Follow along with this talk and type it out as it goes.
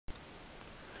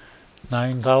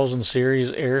9000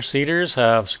 series air seeders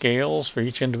have scales for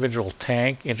each individual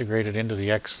tank integrated into the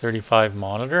X35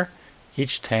 monitor.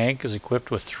 Each tank is equipped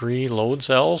with 3 load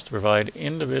cells to provide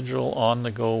individual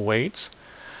on-the-go weights.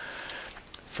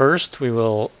 First, we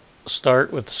will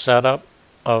start with the setup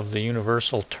of the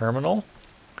universal terminal.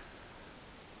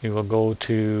 We will go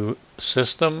to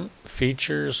System,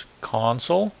 Features,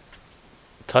 Console,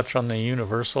 touch on the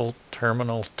Universal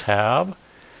Terminal tab,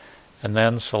 and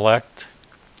then select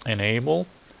Enable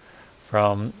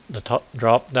from the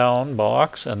drop-down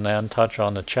box, and then touch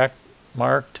on the check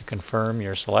mark to confirm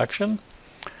your selection.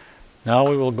 Now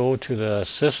we will go to the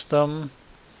System,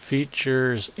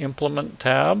 Features, Implement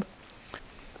tab.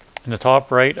 In the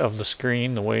top right of the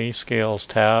screen, the Weigh Scales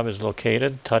tab is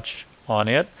located. Touch on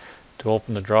it to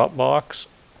open the drop box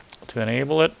to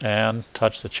enable it, and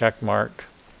touch the check mark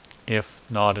if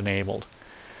not enabled.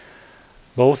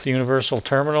 Both the Universal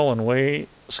Terminal and Weigh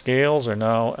Scales are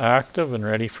now active and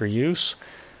ready for use.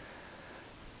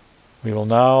 We will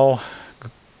now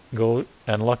go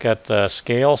and look at the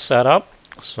scale setup.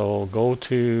 So go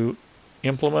to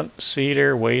Implement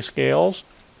Seeder Weigh Scales.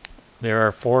 There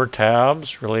are 4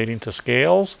 tabs relating to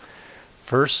scales.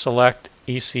 First, select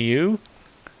ECU.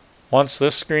 Once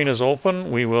this screen is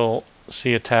open, we will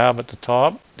see a tab at the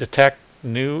top, Detect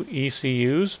New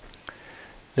ECUs.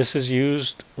 This is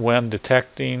used when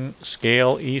detecting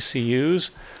scale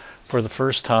ECUs for the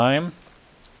first time,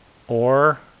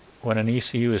 or when an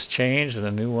ECU is changed and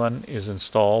a new one is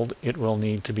installed, it will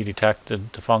need to be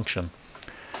detected to function.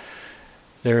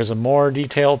 There is a more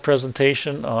detailed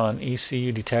presentation on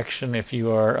ECU detection if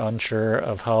you are unsure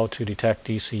of how to detect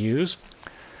ECUs.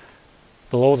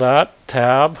 Below that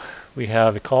tab, we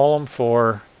have a column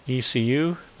for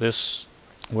ECU. This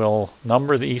will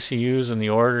number the ECUs in the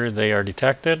order they are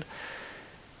detected.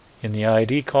 In the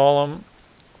ID column,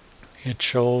 it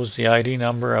shows the ID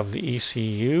number of the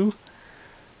ECU.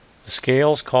 The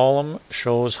scales column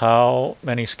shows how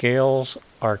many scales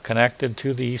are connected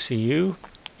to the ECU.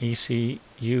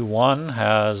 ECU1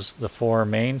 has the 4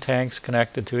 main tanks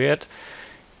connected to it.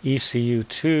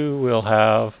 ECU2 will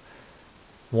have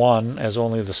 1, as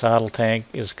only the saddle tank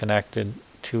is connected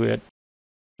to it.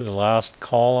 The last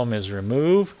column is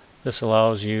Remove. This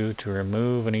allows you to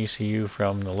remove an ECU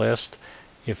from the list.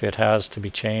 If it has to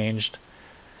be changed,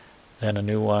 then a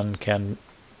new one can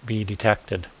be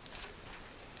detected.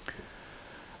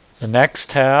 The next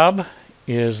tab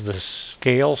is the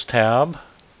Scales tab.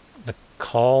 The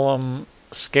column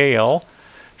Scale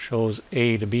shows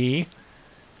A to B,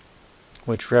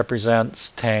 which represents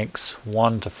tanks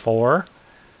 1 to 4.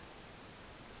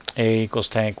 A equals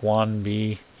tank 1,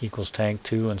 B equals tank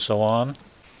 2, and so on.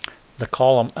 The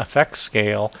column Affects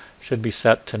Scale should be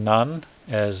set to none,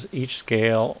 as each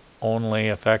scale only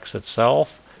affects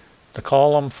itself. The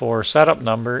column for Setup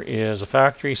Number is a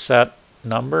factory set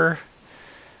number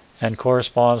and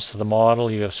corresponds to the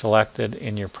model you have selected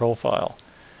in your profile.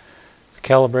 The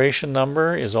calibration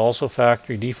number is also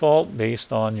factory default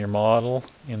based on your model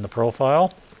in the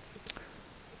profile.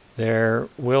 There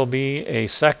will be a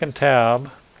second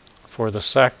tab for the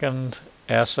second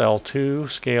SL2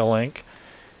 scale link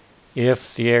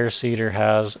if the air seeder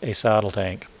has a saddle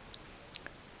tank.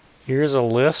 Here's a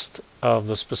list of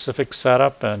the specific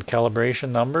setup and calibration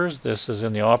numbers. This is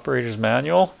in the operator's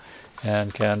manual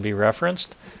and can be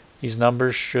referenced. These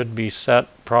numbers should be set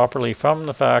properly from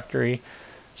the factory,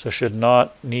 so should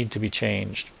not need to be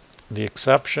changed. The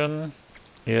exception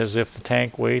is if the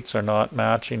tank weights are not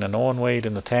matching a known weight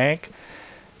in the tank.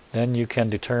 Then you can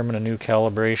determine a new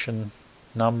calibration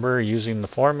number using the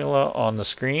formula on the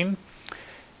screen.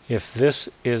 If this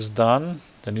is done,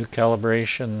 the new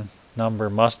calibration number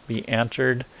must be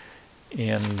entered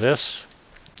in this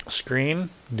screen.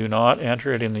 Do not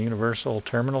enter it in the Universal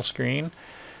Terminal screen,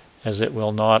 as it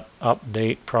will not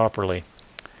update properly.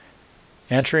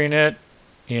 Entering it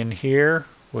in here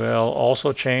will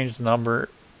also change the number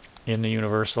in the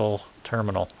Universal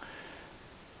Terminal.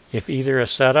 If either a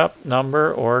setup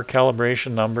number or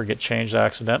calibration number get changed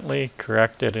accidentally,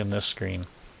 correct it in this screen.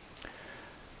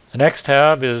 The next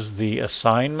tab is the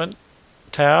Assignment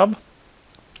tab.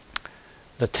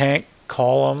 The tank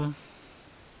column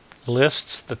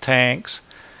lists the tanks.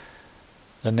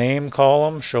 The name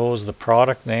column shows the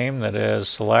product name that is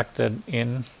selected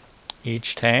in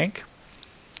each tank.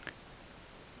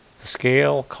 The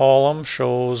scale column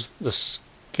shows the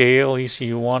scale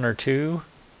ECU 1 or 2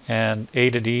 and A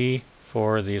to D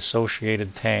for the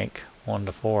associated tank 1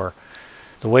 to 4.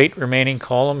 The weight remaining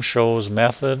column shows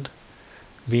method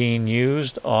being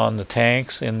used on the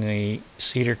tanks in the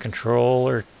seeder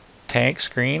controller tank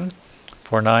screen.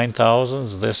 For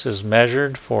 9000s, this is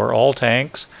measured for all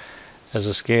tanks as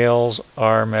the scales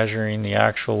are measuring the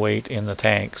actual weight in the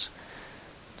tanks.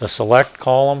 The select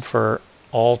column for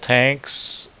all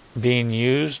tanks being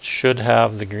used should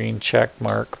have the green check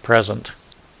mark present.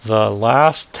 The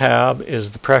last tab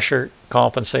is the pressure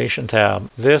compensation tab.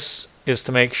 This is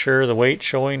to make sure the weight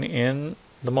showing in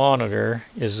the monitor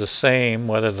is the same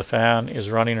whether the fan is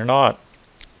running or not.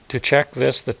 To check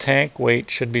this, the tank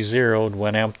weight should be zeroed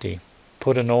when empty.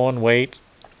 Put a known weight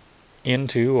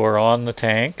into or on the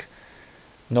tank.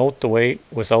 Note the weight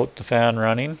without the fan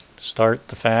running. Start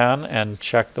the fan and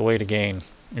check the weight again.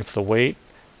 If the weight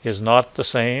is not the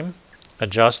same,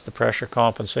 adjust the pressure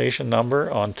compensation number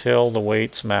until the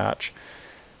weights match.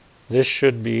 This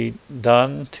should be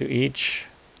done to each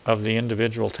of the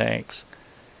individual tanks.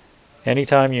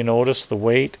 Anytime you notice the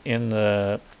weight in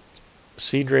the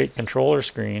seed rate controller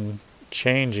screen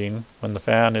changing when the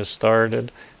fan is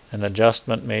started, an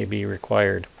adjustment may be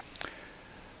required.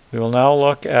 We will now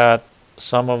look at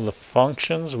some of the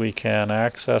functions we can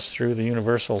access through the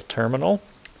universal terminal.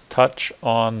 Touch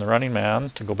on the running man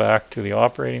to go back to the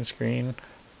operating screen.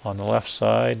 On the left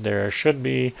side there should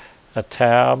be a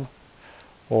tab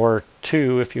or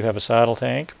two if you have a saddle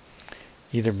tank,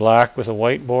 either black with a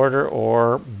white border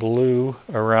or blue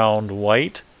around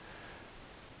white.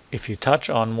 If you touch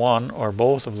on one or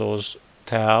both of those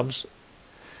tabs,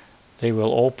 they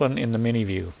will open in the mini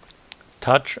view.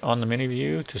 Touch on the mini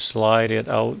view to slide it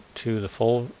out to the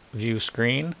full view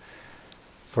screen.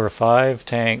 For a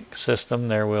 5-tank system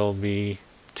there will be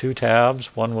 2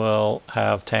 tabs. One will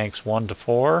have tanks 1 to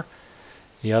 4.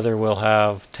 The other will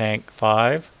have tank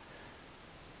 5.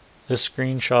 This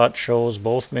screenshot shows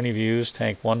both mini views,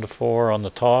 tank 1 to 4 on the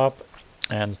top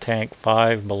and tank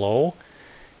 5 below.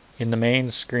 In the main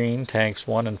screen, tanks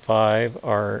 1 and 5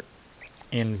 are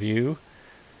in view.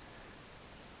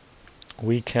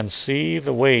 We can see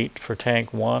the weight for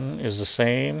tank 1 is the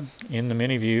same in the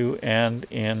mini view and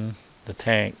in the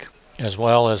tank, as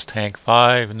well as tank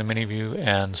 5 in the mini view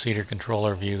and seeder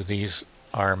controller view. These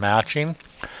are matching.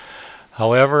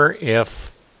 However,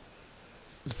 if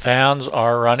the fans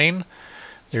are running,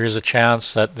 there is a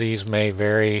chance that these may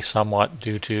vary somewhat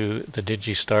due to the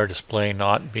Digistar display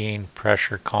not being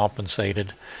pressure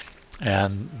compensated,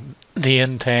 and the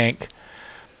in-tank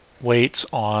weights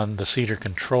on the seeder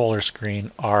controller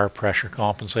screen are pressure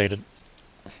compensated.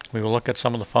 We will look at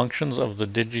some of the functions of the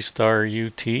Digistar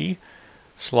UT.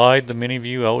 Slide the mini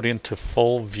view out into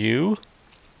full view.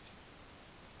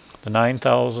 The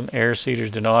 9000 air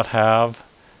seeders do not have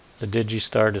the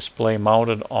Digistar display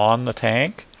mounted on the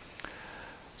tank,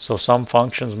 so some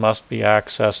functions must be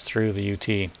accessed through the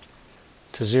UT.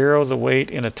 To zero the weight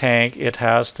in a tank, it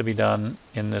has to be done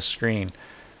in this screen.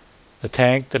 The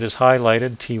tank that is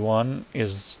highlighted, T1,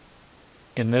 is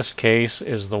in this case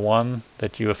is the one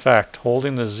that you affect.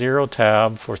 Holding the 0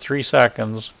 tab for 3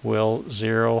 seconds will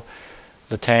zero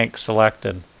the tank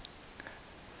selected.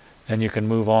 Then you can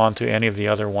move on to any of the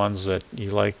other ones that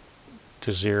you like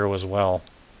to zero as well.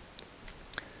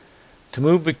 To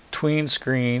move between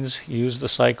screens, use the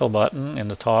cycle button in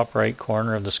the top right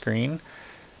corner of the screen.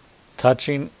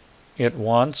 Touching it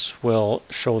once will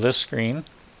show this screen.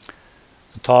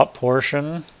 The top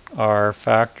portion are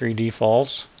factory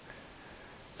defaults.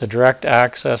 The direct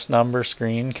access number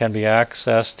screen can be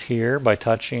accessed here by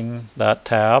touching that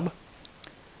tab.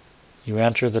 You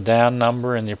enter the DAN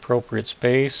number in the appropriate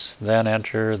space, then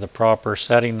enter the proper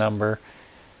setting number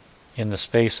in the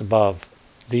space above.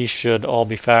 These should all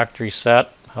be factory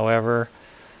set. However,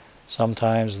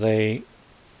 sometimes there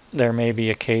may be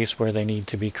a case where they need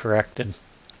to be corrected.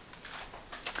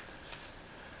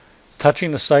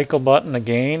 Touching the cycle button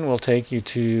again will take you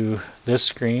to this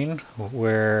screen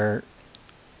where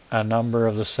a number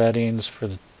of the settings for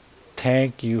the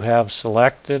tank you have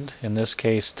selected, in this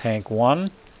case tank 1.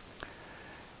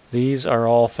 These are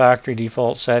all factory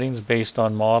default settings based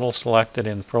on model selected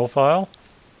in profile.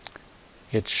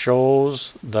 It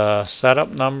shows the setup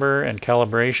number and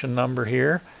calibration number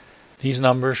here. These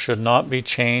numbers should not be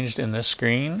changed in this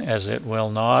screen as it will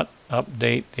not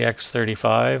update the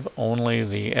X35, only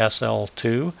the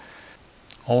SL2.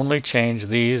 Only change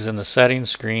these in the settings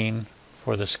screen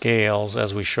for the scales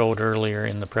as we showed earlier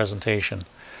in the presentation.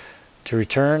 To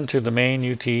return to the main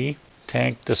UT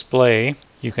tank display,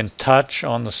 you can touch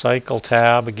on the cycle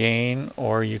tab again,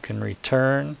 or you can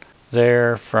return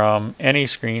there from any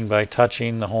screen by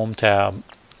touching the home tab.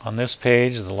 On this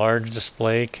page, the large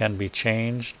display can be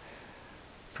changed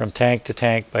from tank to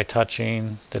tank by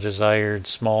touching the desired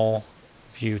small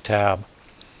view tab.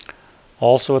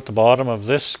 Also at the bottom of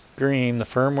this screen, the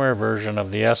firmware version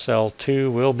of the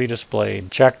SL2 will be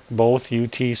displayed. Check both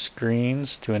UT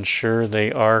screens to ensure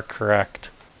they are correct.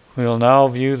 We'll now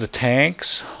view the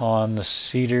tanks on the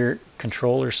seeder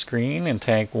controller screen. In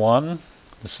tank 1,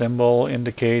 the symbol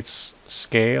indicates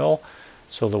scale,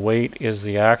 so the weight is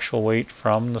the actual weight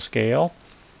from the scale.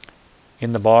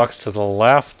 In the box to the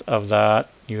left of that,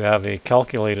 you have a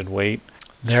calculated weight.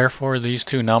 Therefore, these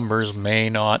two numbers may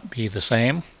not be the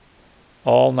same.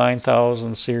 All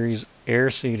 9000 series air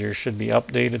seeders should be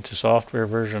updated to software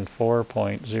version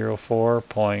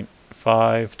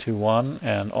 4.04.521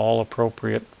 and all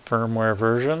appropriate firmware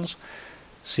versions.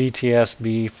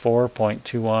 CTSB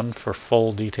 4.21 for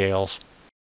full details.